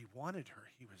loved her. He wanted her.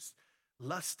 He was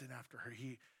lusting after her.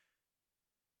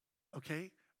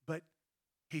 But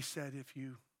he said, if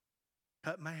you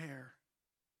cut my hair,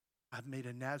 I've made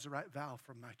a Nazirite vow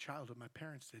from my childhood. My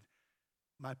parents did.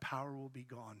 My power will be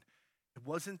gone. It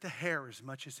wasn't the hair as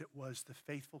much as it was the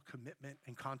faithful commitment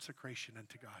and consecration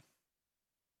unto God.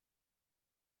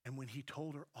 And when he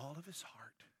told her all of his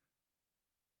heart,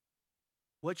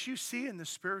 what you see in the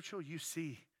spiritual, you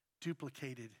see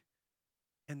duplicated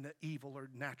in the evil or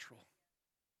natural.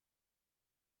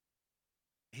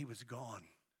 He was gone.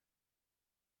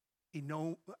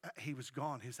 He was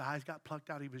gone. His eyes got plucked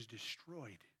out. He was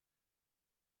destroyed.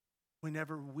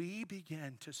 Whenever we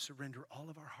begin to surrender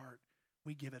all of our heart,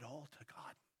 we give it all to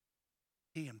God.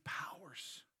 He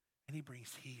empowers and he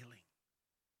brings healing.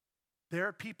 There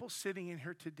are people sitting in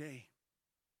here today,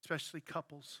 especially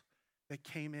couples, that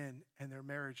came in and their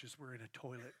marriages were in a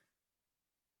toilet.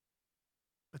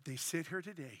 But they sit here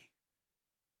today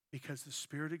because the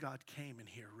Spirit of God came and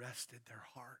He arrested their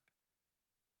heart.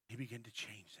 He began to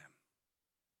change them.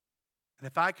 And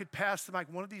if I could pass the mic,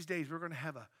 one of these days we're going to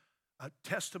have a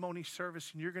testimony service,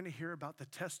 and you're going to hear about the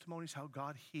testimonies, how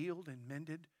God healed and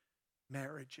mended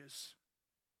marriages.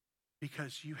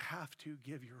 Because you have to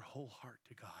give your whole heart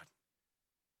to God.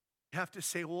 You have to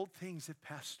say, old things have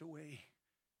passed away.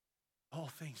 All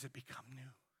things have become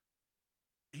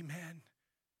new. Amen.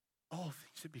 All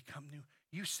things have become new.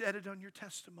 You said it on your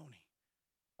testimony.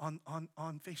 On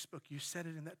Facebook, you said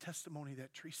it in that testimony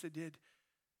that Teresa did.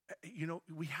 You know,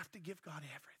 we have to give God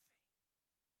everything.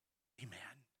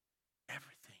 Amen.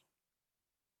 Everything.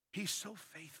 He's so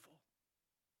faithful.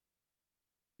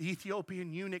 The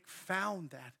Ethiopian eunuch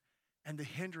found that, and the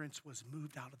hindrance was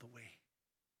moved out of the way.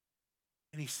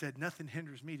 And he said, nothing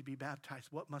hinders me to be baptized.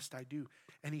 What must I do?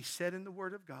 And he said in the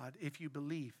word of God, if you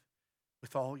believe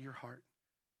with all your heart,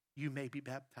 you may be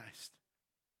baptized.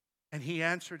 And he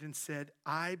answered and said,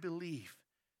 I believe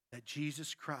that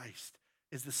Jesus Christ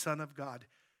is the Son of God.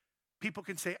 People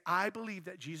can say, I believe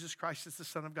that Jesus Christ is the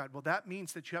Son of God. Well, that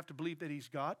means that you have to believe that He's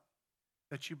God,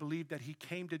 that you believe that He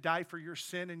came to die for your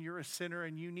sin and you're a sinner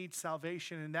and you need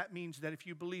salvation. And that means that if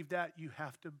you believe that, you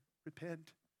have to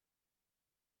repent.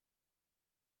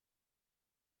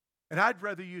 And I'd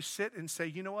rather you sit and say,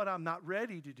 you know what, I'm not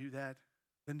ready to do that,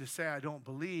 than to say I don't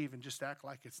believe and just act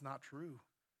like it's not true.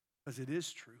 Because it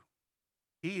is true.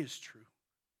 He is true.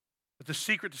 But the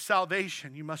secret to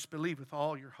salvation, you must believe with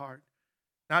all your heart.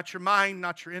 Not your mind,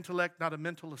 not your intellect, not a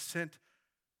mental assent,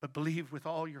 but believe with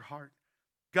all your heart.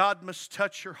 God must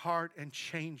touch your heart and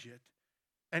change it.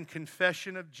 And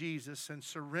confession of Jesus and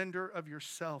surrender of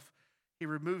yourself. He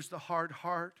removes the hard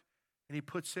heart and He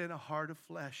puts in a heart of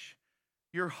flesh.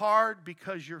 You're hard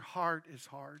because your heart is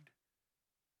hard.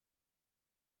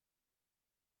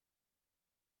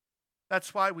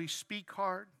 That's why we speak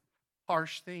hard,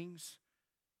 harsh things.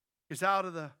 Because out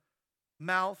of the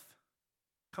mouth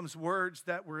comes words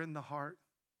that were in the heart.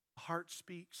 The heart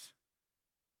speaks.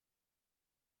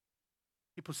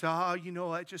 People say, oh, you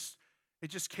know, it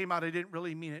just came out. I didn't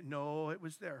really mean it. No, it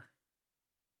was there.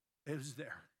 It was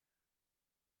there.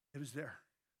 It was there.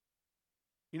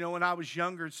 You know, when I was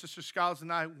younger, Sister Skiles and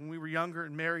I, when we were younger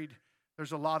and married,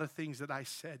 there's a lot of things that I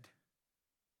said.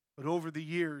 But over the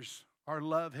years, our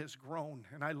love has grown,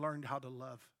 and I learned how to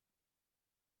love.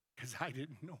 Because I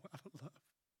didn't know how to love.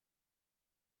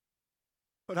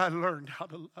 But I learned how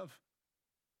to love.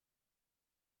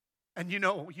 And you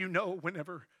know,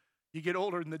 whenever you get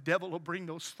older and the devil will bring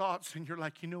those thoughts, and you're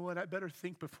like, you know what, I better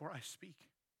think before I speak.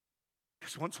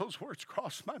 Because once those words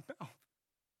cross my mouth,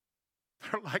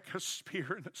 they're like a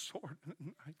spear and a sword and a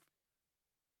knife.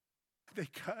 They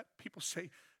cut. People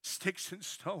say, sticks and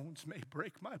stones may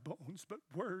break my bones, but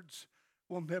words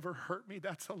will never hurt me.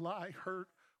 That's a lie.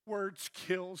 Words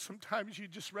kill. Sometimes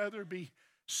you'd just rather be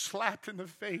slapped in the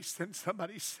face than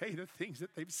somebody say the things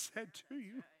that they've said to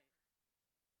you.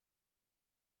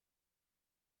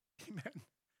 Amen.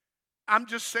 I'm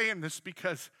just saying this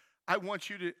because I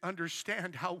want you to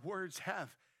understand how words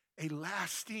have a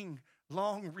lasting,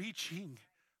 long-reaching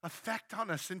effect on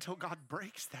us until God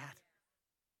breaks that.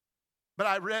 But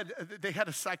I read, they had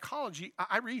a psychology.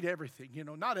 I read everything,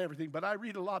 not everything, but I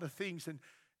read a lot of things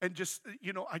and just,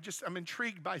 I'm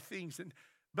intrigued by things.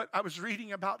 But I was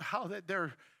reading about how that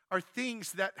there are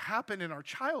things that happen in our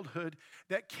childhood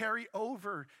that carry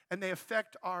over and they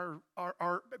affect our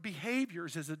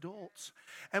behaviors as adults.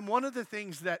 And one of the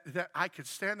things that I could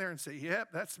stand there and say, yep,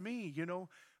 that's me,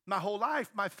 My whole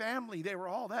life, my family, they were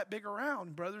all that big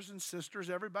around. Brothers and sisters,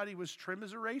 everybody was trim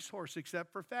as a racehorse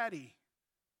except for Fatty.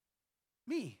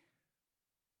 Me.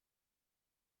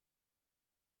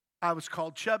 I was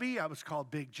called Chubby. I was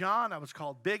called Big John. I was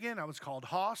called Biggin. I was called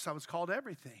Hoss. I was called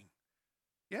everything.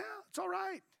 Yeah, it's all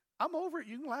right. I'm over it.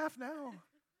 You can laugh now.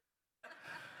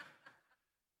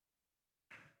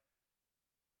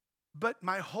 But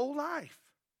my whole life,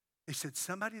 they said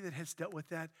somebody that has dealt with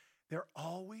that, they're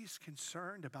always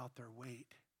concerned about their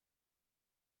weight.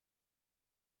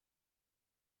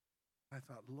 I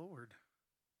thought, Lord,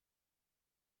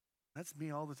 that's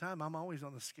me all the time. I'm always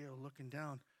on the scale looking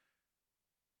down.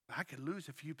 I could lose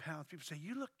a few pounds. People say,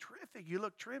 you look terrific. You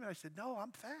look trim. And I said, no,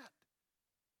 I'm fat.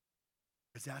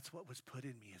 Because that's what was put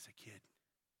in me as a kid.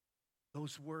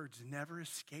 Those words never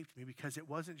escaped me because it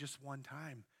wasn't just one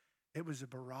time. It was a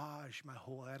barrage my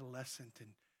whole adolescent and,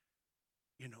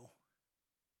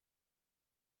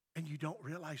 And you don't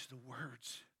realize the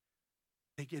words.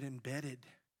 They get embedded.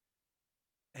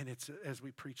 And it's, as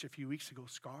we preached a few weeks ago,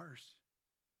 scars.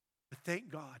 But thank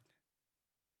God,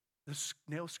 the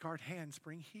nail-scarred hands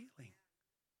bring healing.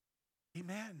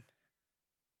 Amen.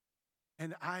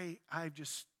 And I've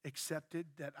just accepted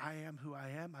that I am who I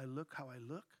am. I look how I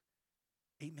look.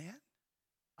 Amen.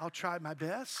 I'll try my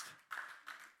best.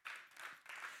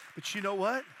 But you know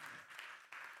what?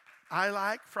 I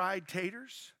like fried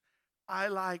taters. I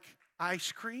like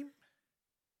ice cream.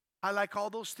 I like all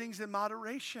those things in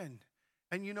moderation.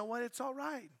 And you know what? It's all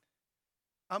right.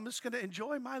 I'm just going to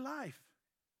enjoy my life.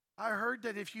 I heard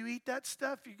that if you eat that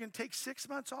stuff, you can take 6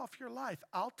 months off your life.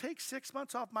 I'll take 6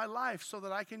 months off my life so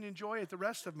that I can enjoy it the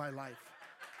rest of my life.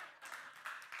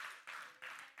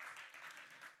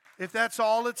 If that's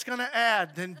all it's going to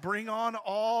add, then bring on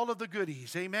all of the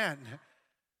goodies. Amen.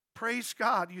 Praise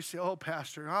God. You say, oh,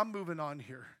 Pastor, I'm moving on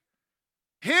here.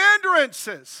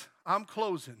 Hindrances. I'm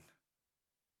closing.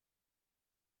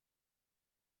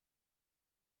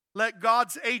 Let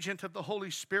God's agent of the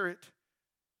Holy Spirit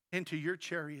into your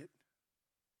chariot.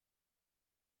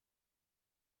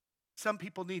 Some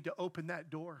people need to open that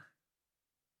door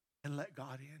and let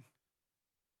God in.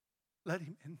 Let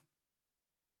him in.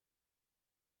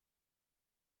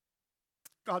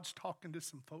 God's talking to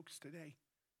some folks today.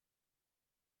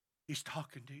 He's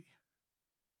talking to you.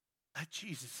 Let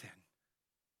Jesus in.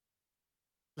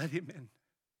 Let him in.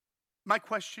 My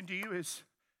question to you is,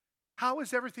 how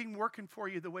is everything working for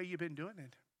you the way you've been doing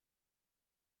it?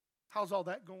 How's all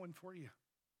that going for you?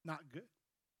 Not good.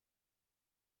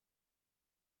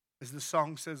 As the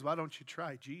song says, why don't you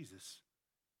try Jesus?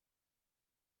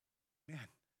 Man,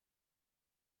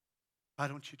 why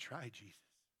don't you try Jesus?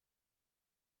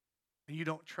 And you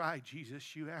don't try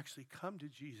Jesus, you actually come to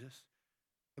Jesus.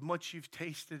 And once you've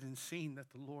tasted and seen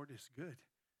that the Lord is good,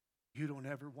 you don't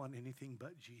ever want anything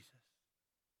but Jesus.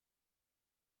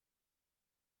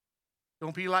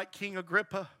 Don't be like King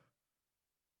Agrippa,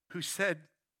 who said,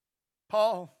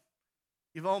 Paul,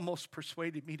 you've almost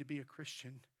persuaded me to be a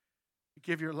Christian.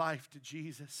 Give your life to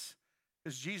Jesus,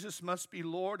 because Jesus must be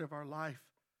Lord of our life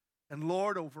and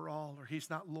Lord over all, or he's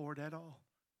not Lord at all.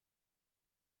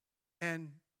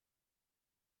 And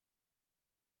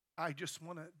I just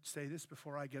want to say this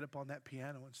before I get up on that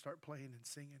piano and start playing and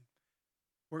singing.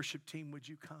 Worship team, would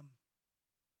you come?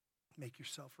 Make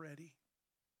yourself ready.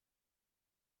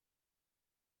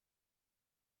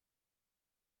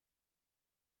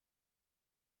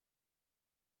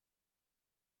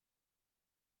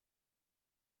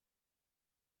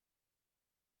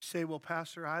 Say, well,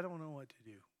 Pastor, I don't know what to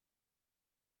do.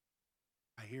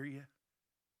 I hear you.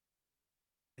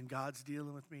 And God's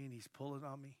dealing with me and he's pulling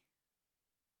on me.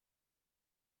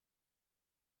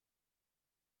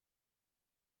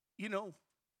 You know,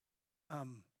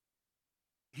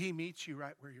 he meets you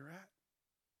right where you're at.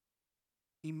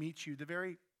 He meets you. The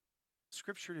very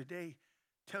scripture today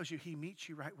tells you he meets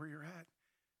you right where you're at.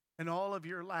 And all of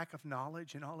your lack of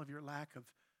knowledge and all of your lack of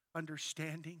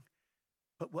understanding,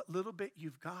 but what little bit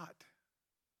you've got,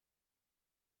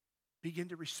 begin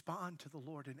to respond to the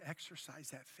Lord and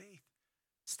exercise that faith.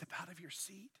 Step out of your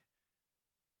seat.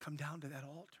 Come down to that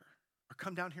altar. Or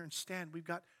come down here and stand. We've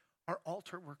got our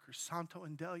altar workers, Santo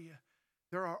and Delia.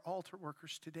 There are altar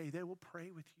workers today. They will pray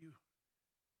with you.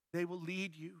 They will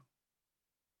lead you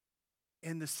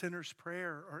in the sinner's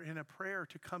prayer, or in a prayer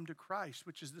to come to Christ,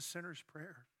 which is the sinner's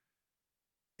prayer.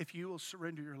 If you will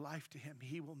surrender your life to him,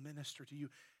 he will minister to you.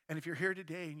 And if you're here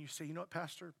today and you say, you know what,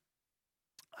 Pastor,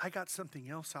 I got something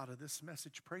else out of this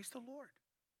message, praise the Lord.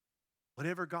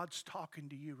 Whatever God's talking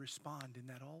to you, respond in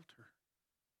that altar.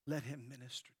 Let him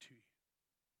minister to you.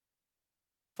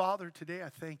 Father, today I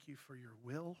thank you for your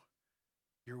will,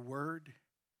 your word,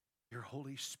 your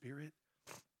Holy Spirit.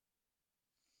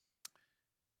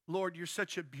 Lord, you're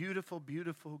such a beautiful,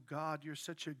 beautiful God. You're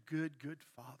such a good, good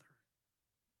Father.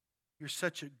 You're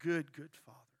such a good, good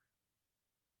Father.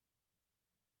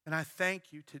 And I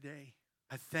thank you today.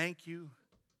 I thank you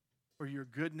for your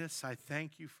goodness. I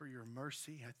thank you for your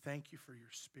mercy. I thank you for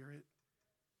your Spirit.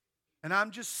 And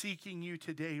I'm just seeking you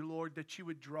today, Lord, that you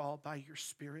would draw by your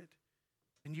Spirit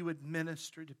and you would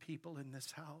minister to people in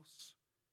this house.